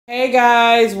Hey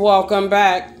guys, welcome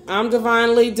back. I'm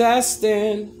Divinely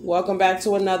Destined. Welcome back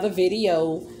to another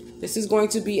video. This is going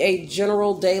to be a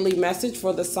general daily message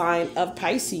for the sign of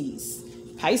Pisces.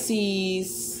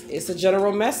 Pisces, it's a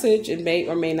general message. It may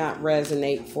or may not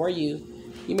resonate for you.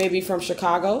 You may be from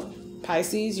Chicago.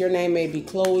 Pisces, your name may be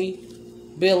Chloe,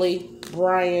 Billy,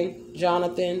 Brian,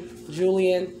 Jonathan,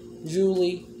 Julian,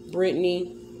 Julie,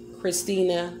 Brittany,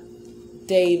 Christina,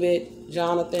 David,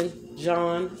 Jonathan,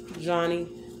 John, Johnny,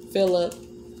 Philip,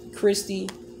 Christy,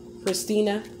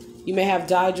 Christina. You may have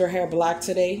dyed your hair black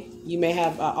today. You may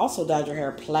have also dyed your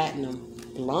hair platinum,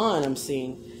 blonde, I'm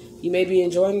seeing. You may be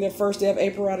enjoying the first day of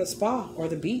April at a spa or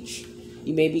the beach.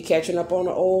 You may be catching up on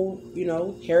an old,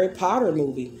 Harry Potter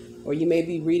movie. Or you may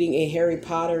be reading a Harry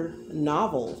Potter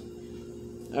novel.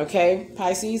 Okay,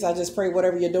 Pisces, I just pray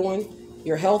whatever you're doing,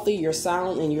 you're healthy, you're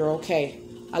sound, and you're okay.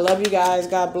 I love you guys.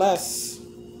 God bless.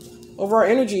 Over our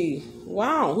energy.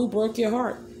 Wow, who broke your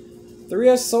heart? Three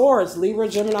of Swords, Libra,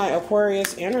 Gemini,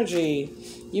 Aquarius energy.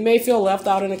 You may feel left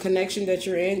out in a connection that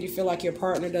you're in. You feel like your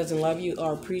partner doesn't love you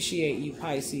or appreciate you,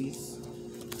 Pisces.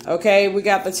 Okay, we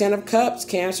got the Ten of Cups,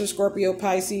 Cancer, Scorpio,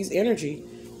 Pisces energy.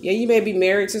 Yeah, you may be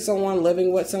married to someone,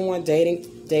 living with someone,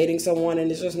 dating someone,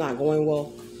 and it's just not going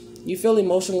well. You feel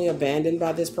emotionally abandoned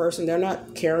by this person. They're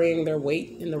not carrying their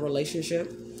weight in the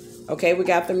relationship. Okay, we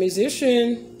got the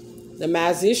Musician, the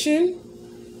Magician,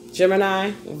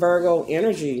 Gemini, Virgo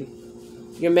energy.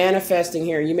 You're manifesting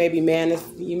here. You may be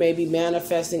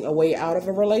manifesting a way out of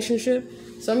a relationship.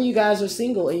 Some of you guys are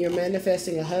single and you're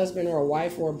manifesting a husband or a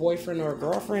wife or a boyfriend or a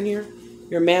girlfriend here.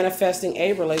 You're manifesting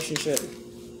a relationship.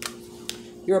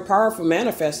 You're a powerful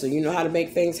manifester. You know how to make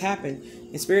things happen.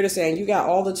 And Spirit is saying you got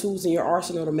all the tools in your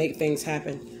arsenal to make things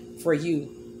happen for you,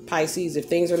 Pisces. If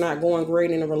things are not going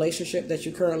great in a relationship that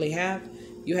you currently have,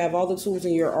 you have all the tools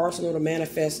in your arsenal to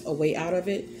manifest a way out of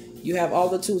it. You have all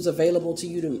the tools available to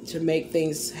you to make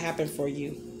things happen for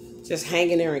you. Just hang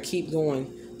in there and keep going.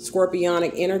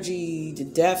 Scorpionic energy, the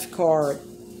Death card.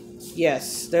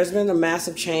 Yes, there's been a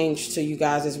massive change to you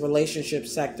guys' relationship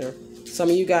sector.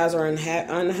 Some of you guys are in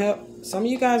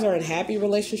happy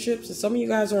relationships, and some of you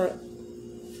guys are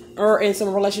in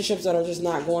some relationships that are just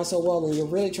not going so well, and you're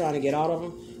really trying to get out of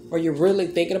them, or you're really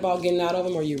thinking about getting out of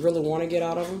them, or you really want to get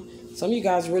out of them. Some of you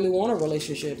guys really want a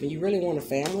relationship, and you really want a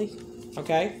family.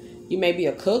 Okay. You may be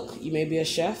a cook. You may be a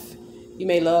chef. You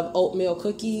may love oatmeal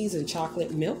cookies and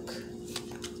chocolate milk.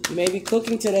 You may be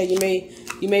cooking today.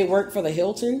 You may work for the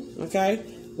Hilton. Okay.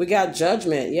 We got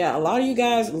Judgment. Yeah, a lot of you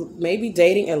guys may be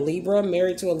dating a Libra,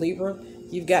 married to a Libra.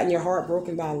 You've gotten your heart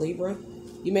broken by a Libra.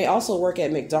 You may also work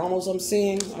at McDonald's, I'm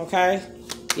seeing. Okay.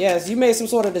 Yes, you made some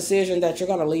sort of decision that you're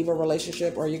going to leave a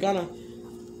relationship, or you're going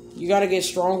to get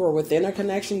stronger within a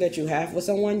connection that you have with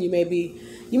someone. You may be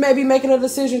making a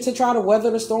decision to try to weather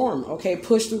the storm, okay?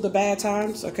 Push through the bad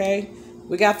times, okay?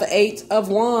 We got the Eight of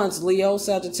Wands, Leo,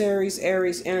 Sagittarius,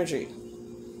 Aries energy.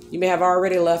 You may have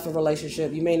already left a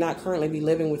relationship. You may not currently be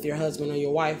living with your husband or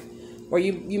your wife, or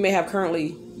you may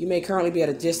currently be at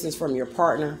a distance from your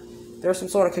partner. There's some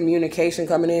sort of communication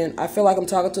coming in. I feel like I'm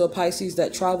talking to a Pisces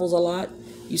that travels a lot.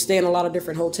 You stay in a lot of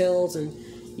different hotels, and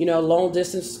long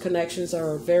distance connections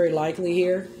are very likely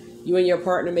here. You and your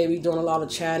partner may be doing a lot of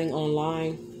chatting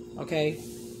online, okay?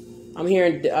 I'm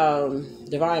hearing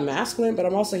divine masculine, but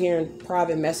I'm also hearing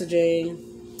private messaging,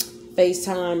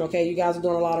 FaceTime, okay? You guys are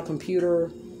doing a lot of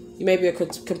computer. You may be a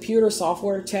computer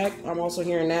software tech. I'm also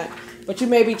hearing that. But you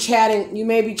may be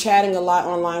chatting a lot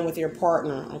online with your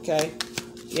partner, okay?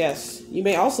 Yes. You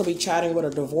may also be chatting with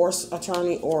a divorce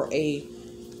attorney or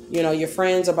your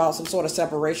friends about some sort of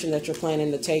separation that you're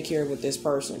planning to take here with this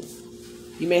person.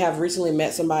 You may have recently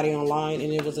met somebody online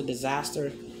and it was a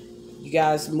disaster. You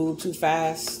guys moved too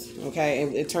fast, okay,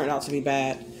 and it turned out to be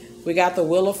bad. We got the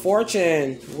Wheel of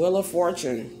Fortune. Wheel of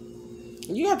Fortune.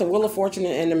 You got the Wheel of Fortune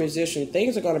and the Musician.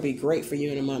 Things are going to be great for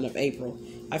you in the month of April.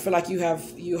 I feel like you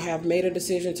have made a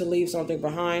decision to leave something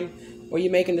behind, or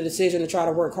you're making the decision to try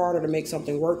to work harder to make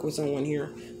something work with someone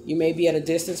here. You may be at a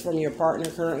distance from your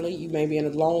partner currently. You may be in a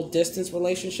long distance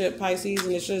relationship, Pisces,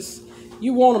 and it's just,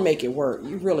 you want to make it work.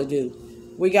 You really do.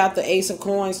 We got the Ace of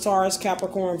Coins, Taurus,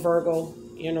 Capricorn, Virgo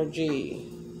energy.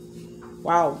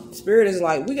 Wow. Spirit is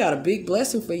like, we got a big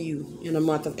blessing for you in the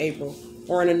month of April,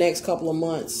 or in the next couple of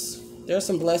months. There's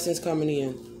some blessings coming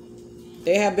in.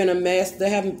 There have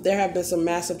been some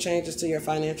massive changes to your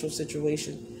financial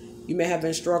situation. You may have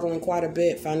been struggling quite a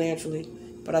bit financially,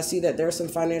 but I see that there's some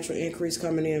financial increase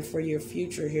coming in for your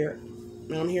future here.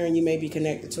 And I'm hearing you may be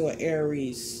connected to an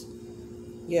Aries.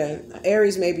 Yeah,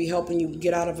 Aries may be helping you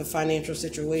get out of a financial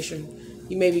situation.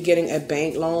 You may be getting a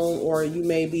bank loan, or you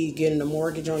may be getting a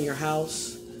mortgage on your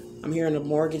house. I'm hearing a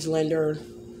mortgage lender.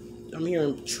 I'm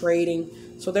hearing trading.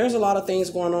 So there's a lot of things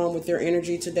going on with your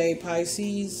energy today,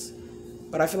 Pisces.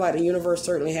 But I feel like the universe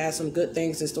certainly has some good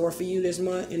things in store for you this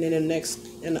month, and then in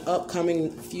the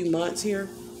upcoming few months here.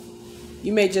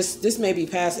 This may be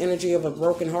past energy of a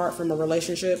broken heart from a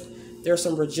relationship. There's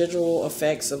some residual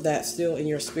effects of that still in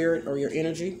your spirit or your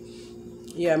energy.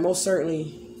 Yeah, most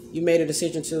certainly you made a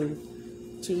decision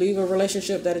to leave a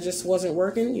relationship that it just wasn't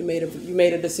working. You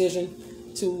made a decision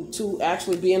to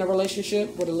actually be in a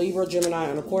relationship with a Libra, Gemini,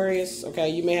 and Aquarius. Okay,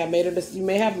 you may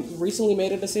have recently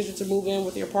made a decision to move in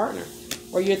with your partner,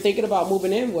 or you're thinking about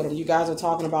moving in with them. You guys are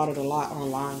talking about it a lot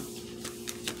online.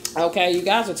 Okay, you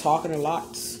guys are talking a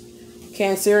lot.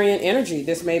 Cancerian energy.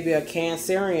 This may be a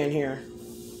Cancerian here.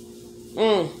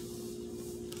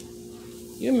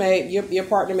 Your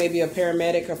partner may be a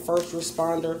paramedic, a first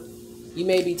responder. You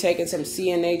may be taking some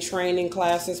CNA training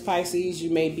classes, Pisces.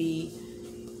 You may be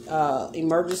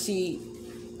emergency,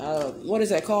 what is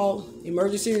that called?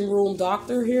 Emergency room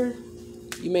doctor here.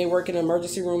 You may work in an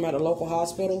emergency room at a local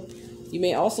hospital. You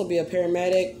may also be a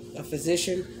paramedic, a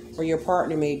physician, or your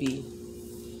partner may be.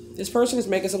 This person is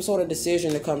making some sort of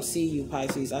decision to come see you,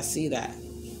 Pisces. I see that.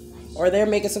 Or they're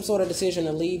making some sort of decision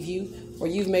to leave you, or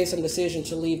you've made some decision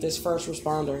to leave this first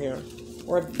responder here.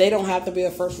 Or if they don't have to be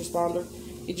a first responder.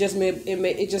 It just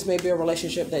may be a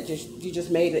relationship that you just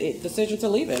made a decision to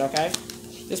leave it, okay?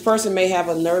 This person may have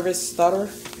a nervous stutter,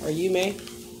 or you may.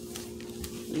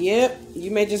 Yep,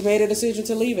 you may just made a decision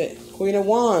to leave it. Queen of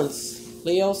Wands,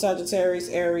 Leo, Sagittarius,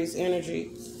 Aries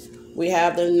energy. We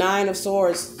have the Nine of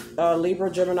Swords,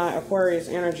 Libra, Gemini, Aquarius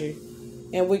energy.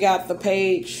 And we got the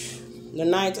Page, the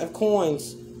Knight of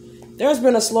Coins. There's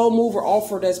been a slow mover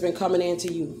offer that's been coming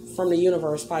into you from the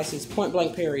universe, Pisces, point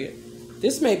blank period.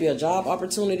 This may be a job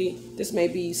opportunity. This may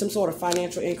be some sort of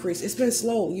financial increase. It's been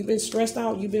slow. You've been stressed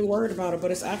out. You've been worried about it, but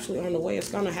it's actually on the way.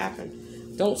 It's going to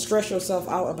happen. Don't stress yourself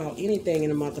out about anything in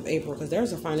the month of April, because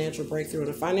there's a financial breakthrough and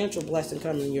a financial blessing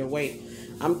coming your way.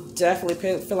 I'm definitely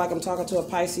feel like I'm talking to a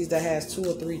Pisces that has 2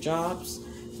 or 3 jobs.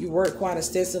 You work quite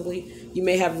extensively. You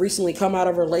may have recently come out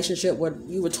of a relationship where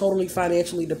you were totally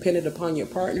financially dependent upon your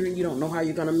partner and you don't know how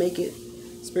you're going to make it.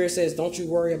 Spirit says, don't you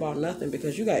worry about nothing,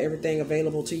 because you got everything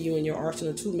available to you in your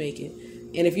arsenal to make it.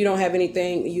 And if you don't have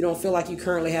anything, you don't feel like you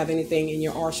currently have anything in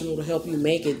your arsenal to help you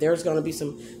make it, there's going to be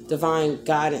some divine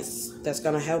guidance that's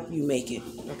going to help you make it.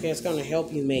 Okay, it's going to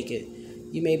help you make it.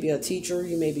 You may be a teacher.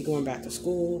 You may be going back to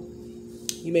school.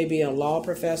 You may be a law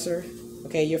professor.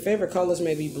 Okay, your favorite colors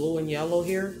may be blue and yellow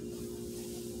here.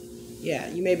 Yeah,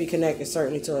 you may be connected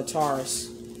certainly to a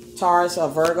Taurus. Taurus or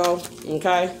Virgo,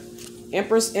 okay?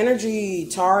 Empress energy,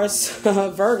 Taurus,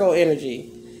 Virgo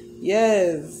energy.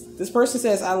 Yes, this person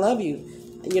says, I love you.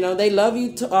 You know, they love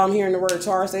you. I'm hearing the word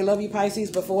Taurus. They love you,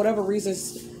 Pisces, but for whatever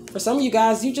reasons, for some of you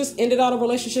guys, you just ended out a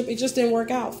relationship. It just didn't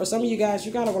work out. For some of you guys,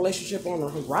 you got a relationship on the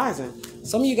horizon.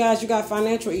 Some of you guys, you got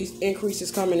financial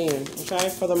increases coming in, okay,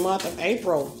 for the month of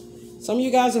April. Some of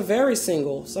you guys are very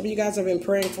single. Some of you guys have been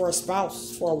praying for a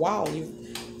spouse for a while.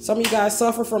 Some of you guys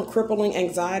suffer from crippling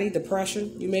anxiety,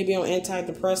 depression. You may be on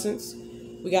antidepressants.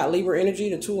 We got Libra energy,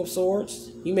 the 2 of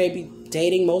Swords. You may be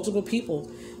dating multiple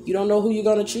people. You don't know who you're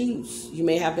going to choose. You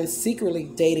may have been secretly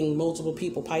dating multiple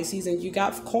people, Pisces, and you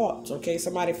got caught, okay?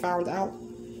 Somebody found out.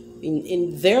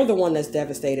 And they're the one that's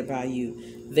devastated by you.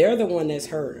 They're the one that's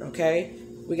hurt, okay?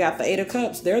 We got the 8 of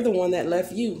Cups. They're the one that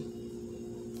left you.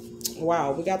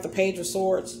 Wow, we got the Page of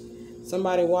Swords.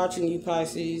 Somebody watching you,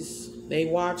 Pisces. They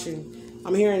watching.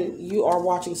 I'm hearing you are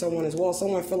watching someone as well.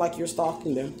 Someone feel like you're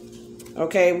stalking them.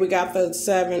 Okay, we got the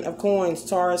 7 of Coins,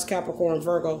 Taurus, Capricorn,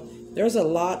 Virgo. There's a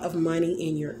lot of money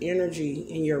in your energy,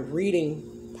 in your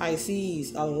reading,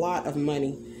 Pisces. A lot of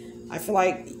money. I feel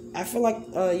like,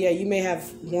 yeah, you may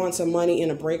have won some money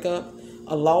in a breakup,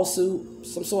 a lawsuit,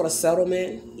 some sort of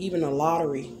settlement, even a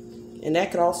lottery. And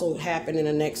that could also happen in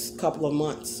the next couple of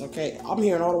months, okay? I'm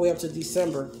hearing all the way up to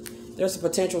December. There's a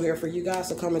potential here for you guys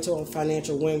to come into a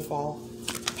financial windfall.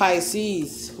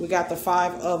 Pisces, we got the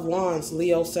 5 of Wands,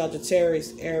 Leo,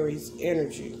 Sagittarius, Aries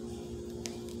energy.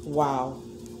 Wow.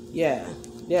 Yeah,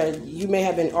 you may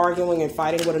have been arguing and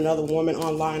fighting with another woman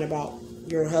online about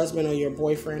your husband or your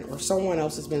boyfriend, or someone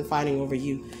else has been fighting over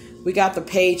you. We got the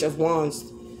Page of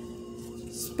Wands.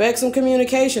 Expect some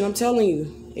communication, I'm telling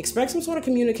you. Expect some sort of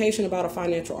communication about a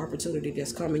financial opportunity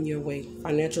that's coming your way.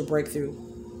 Financial breakthrough.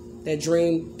 That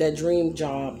dream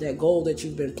job, that goal that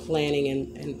you've been planning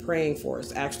and praying for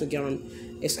is actually going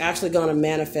to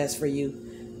manifest for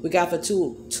you. We got the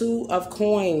 2 of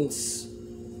Coins.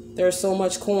 There's so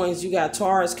much coins. You got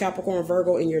Taurus, Capricorn,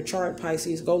 Virgo in your chart,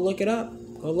 Pisces. Go look it up.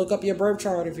 Go look up your birth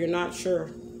chart if you're not sure.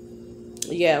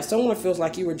 Yeah, someone feels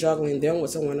like you were juggling them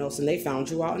with someone else and they found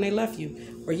you out and they left you.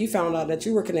 Or you found out that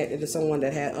you were connected to someone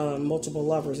that had multiple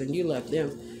lovers and you left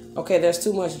them. Okay, there's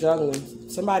too much juggling.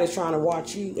 Somebody's trying to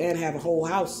watch you and have a whole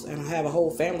house and have a whole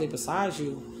family besides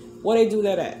you. What they do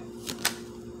that at?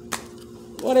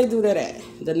 What they do that at?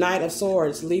 The Knight of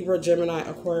Swords, Libra, Gemini,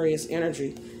 Aquarius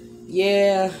energy.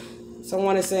 Yeah,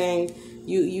 someone is saying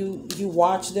you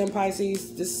watch them,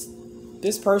 Pisces.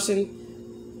 This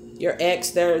person, your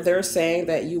ex, they're saying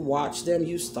that you watch them,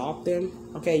 you stalk them.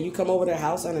 Okay, you come over their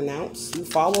house unannounced, you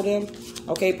follow them.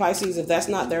 Okay, Pisces, if that's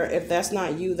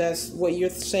not you, that's what you're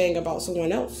saying about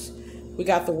someone else. We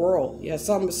got the World. Yeah,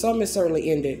 some is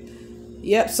certainly ended.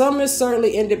 Yep, some is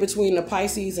certainly ended between the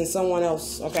Pisces and someone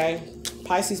else. Okay,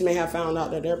 Pisces may have found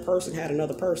out that their person had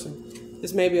another person.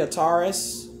 This may be a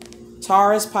Taurus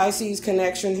Pisces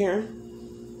connection here.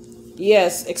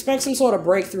 Yes, expect some sort of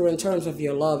breakthrough in terms of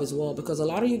your love as well, because a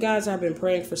lot of you guys have been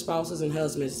praying for spouses and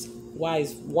husbands,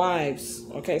 wives.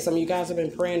 Okay, some of you guys have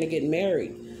been praying to get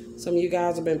married. Some of you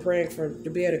guys have been praying to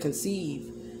be able to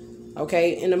conceive.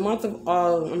 Okay, in the month of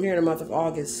I'm here in the month of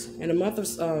August, in the month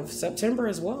of September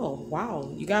as well.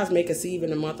 Wow, you guys may conceive in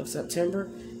the month of September.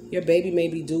 Your baby may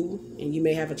be due, and you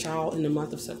may have a child in the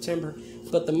month of September.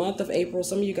 But the month of April,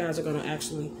 some of you guys are going to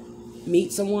actually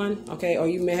meet someone, okay, or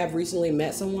you may have recently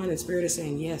met someone, and Spirit is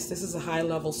saying, yes, this is a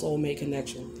high-level soulmate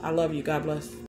connection. I love you. God bless.